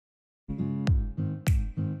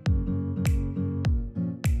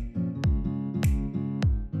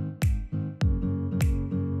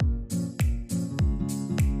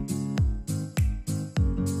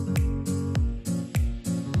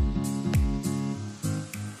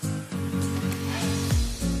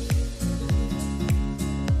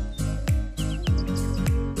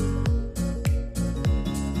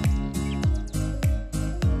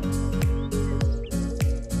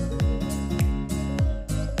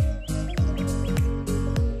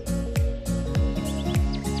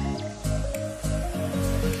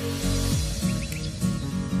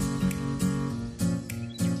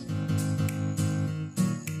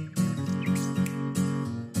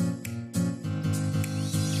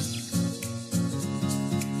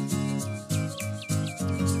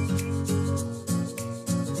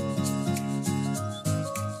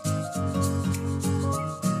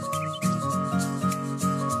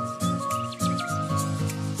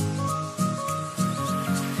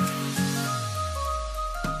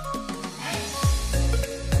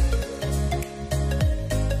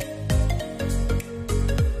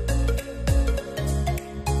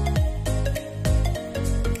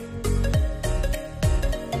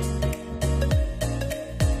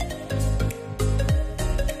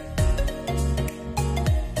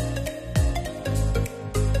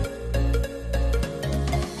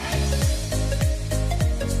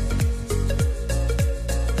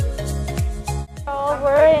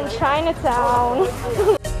Chinatown.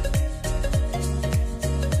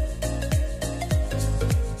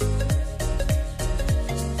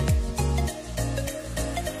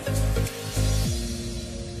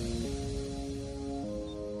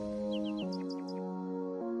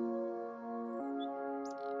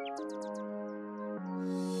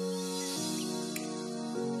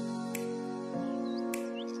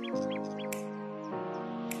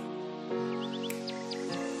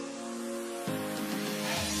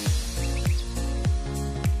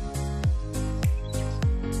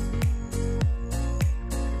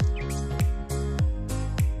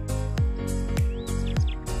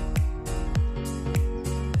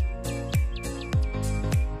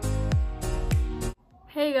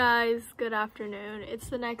 Hey guys, good afternoon. It's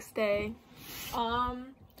the next day.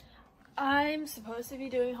 I'm supposed to be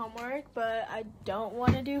doing homework, but I don't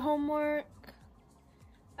want to do homework.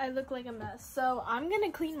 I look like a mess, so I'm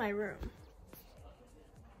gonna clean my room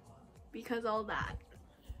because all that.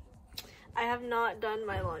 I have not done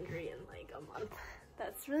my laundry in like a month.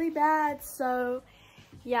 That's really bad. So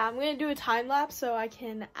yeah, I'm gonna do a time lapse so I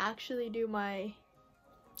can actually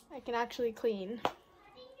clean.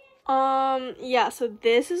 Yeah, so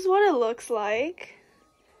this is what it looks like.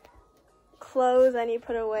 Clothes I need to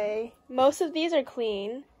put away. Most of these are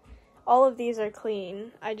clean. All of these are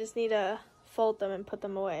clean. I just need to fold them and put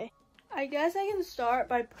them away. I guess I can start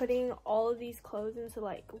by putting all of these clothes into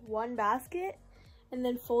like one basket and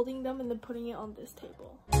then folding them and then putting it on this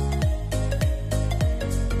table.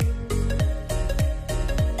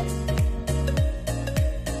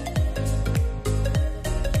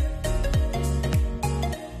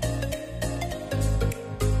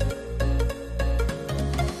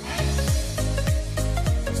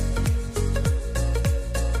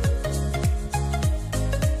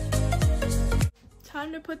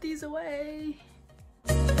 Time to put these away.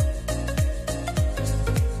 One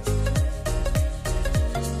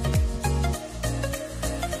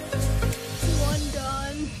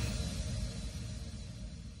done.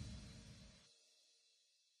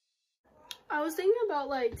 I was thinking about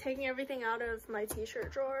like taking everything out of my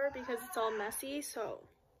t-shirt drawer because it's all messy, so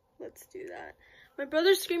let's do that. My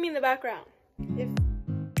brother's screaming in the background.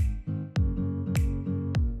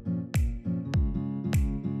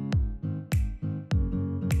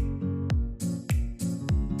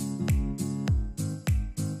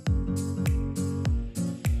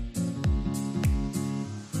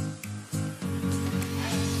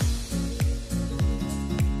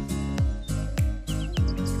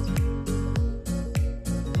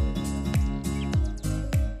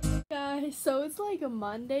 So it's like a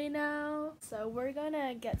Monday now, so we're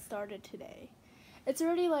gonna get started today. It's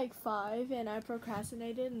already like 5 and I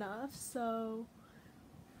procrastinated enough, so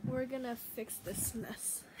we're gonna fix this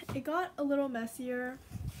mess. It got a little messier,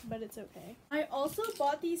 but it's okay. I also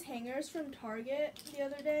bought these hangers from Target the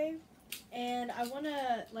other day, and I want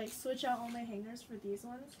to like switch out all my hangers for these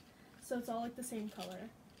ones so it's all like the same color.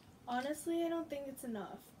 Honestly, I don't think it's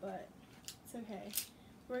enough, but it's okay.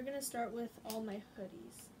 We're gonna start with all my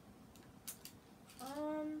hoodies.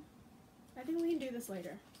 I think we can do this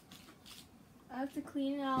later. I have to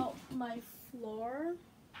clean out my floor,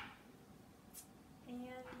 and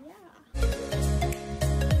yeah.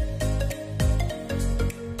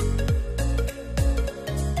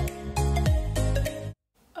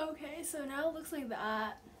 Okay, so now it looks like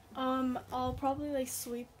that. I'll probably like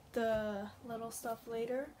sweep the little stuff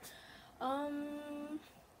later.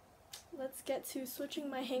 Let's get to switching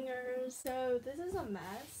my hangers. So this is a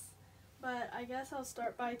mess. But I guess I'll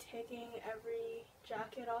start by taking every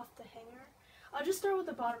jacket off the hanger. I'll just start with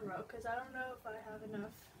the bottom row because I don't know if I have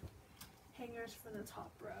enough hangers for the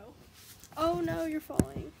top row. Oh no, you're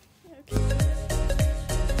falling. Okay.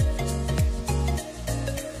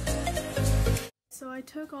 So I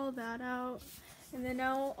took all that out, and then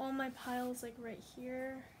now all my piles like right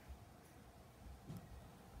here.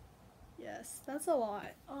 Yes, that's a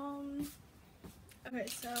lot. Okay,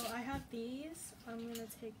 so I have these. I'm gonna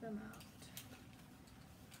take them out.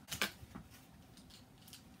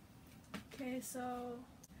 Okay, so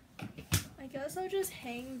I guess I'll just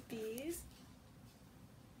hang these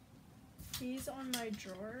on my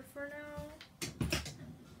drawer for now,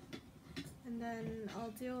 and then I'll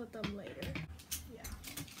deal with them later. Yeah.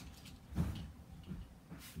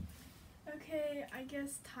 Okay, I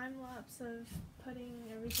guess time lapse of putting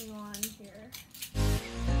everything on here.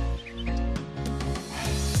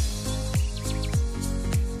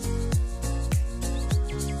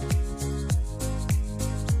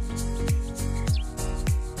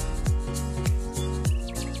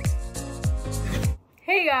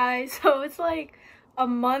 Hey guys, so it's like a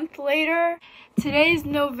month later. Today's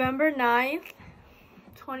November 9th,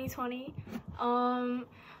 2020.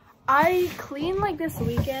 I cleaned like this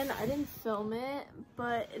weekend. I didn't film it,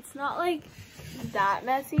 but it's not like that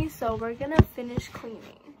messy, so we're gonna finish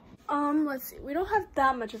cleaning. Let's see, we don't have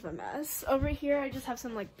that much of a mess. Over here I just have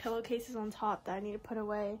some like pillowcases on top that I need to put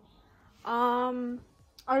away. I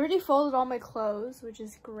already folded all my clothes, which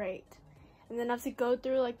is great. And then I have to go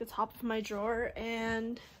through like the top of my drawer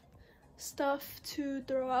and stuff to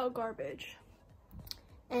throw out garbage.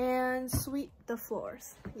 And sweep the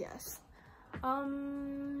floors, yes.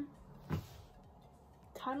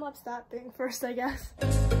 Time-lapse that thing first, I guess.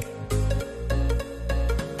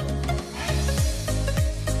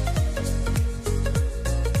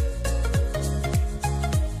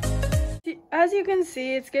 As you can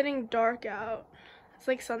see, it's getting dark out. It's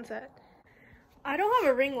like sunset. I don't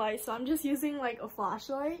have a ring light, so I'm just using like a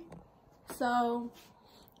flashlight. So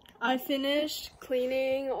I finished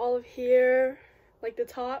cleaning all of here, like the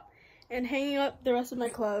top, and hanging up the rest of my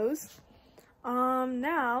clothes.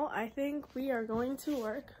 Now I think we are going to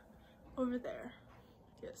work over there.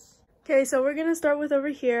 Yes. Okay, so we're gonna start with over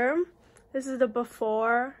here. This is the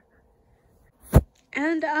before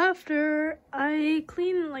and after. I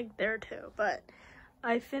cleaned like there too, but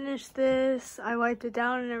I finished this, I wiped it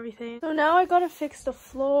down and everything. So now I gotta fix the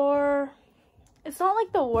floor. It's not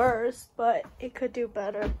like the worst, but it could do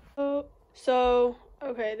better. So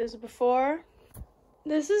okay, this is before.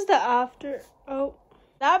 This is the after. Oh,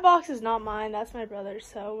 that box is not mine, that's my brother's,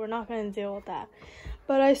 so we're not gonna deal with that.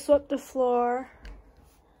 But I swept the floor.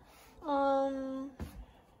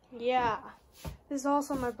 Yeah. This is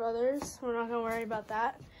also my brother's. We're not gonna worry about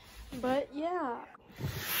that. But yeah.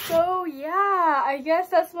 So yeah, I guess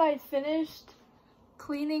that's why I finished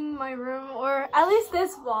cleaning my room, or at least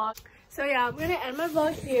this vlog. So yeah, I'm gonna end my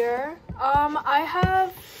vlog here. I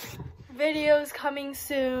have videos coming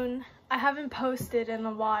soon. I haven't posted in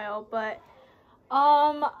a while, but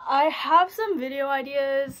I have some video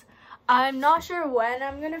ideas. I'm not sure when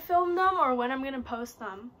I'm gonna film them or when I'm gonna post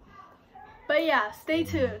them. But yeah, stay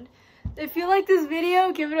tuned. If you like this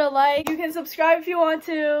video, give it a like. You can subscribe if you want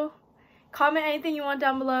to. Comment anything you want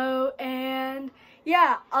down below. And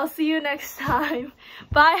yeah, I'll see you next time.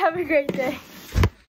 Bye, have a great day.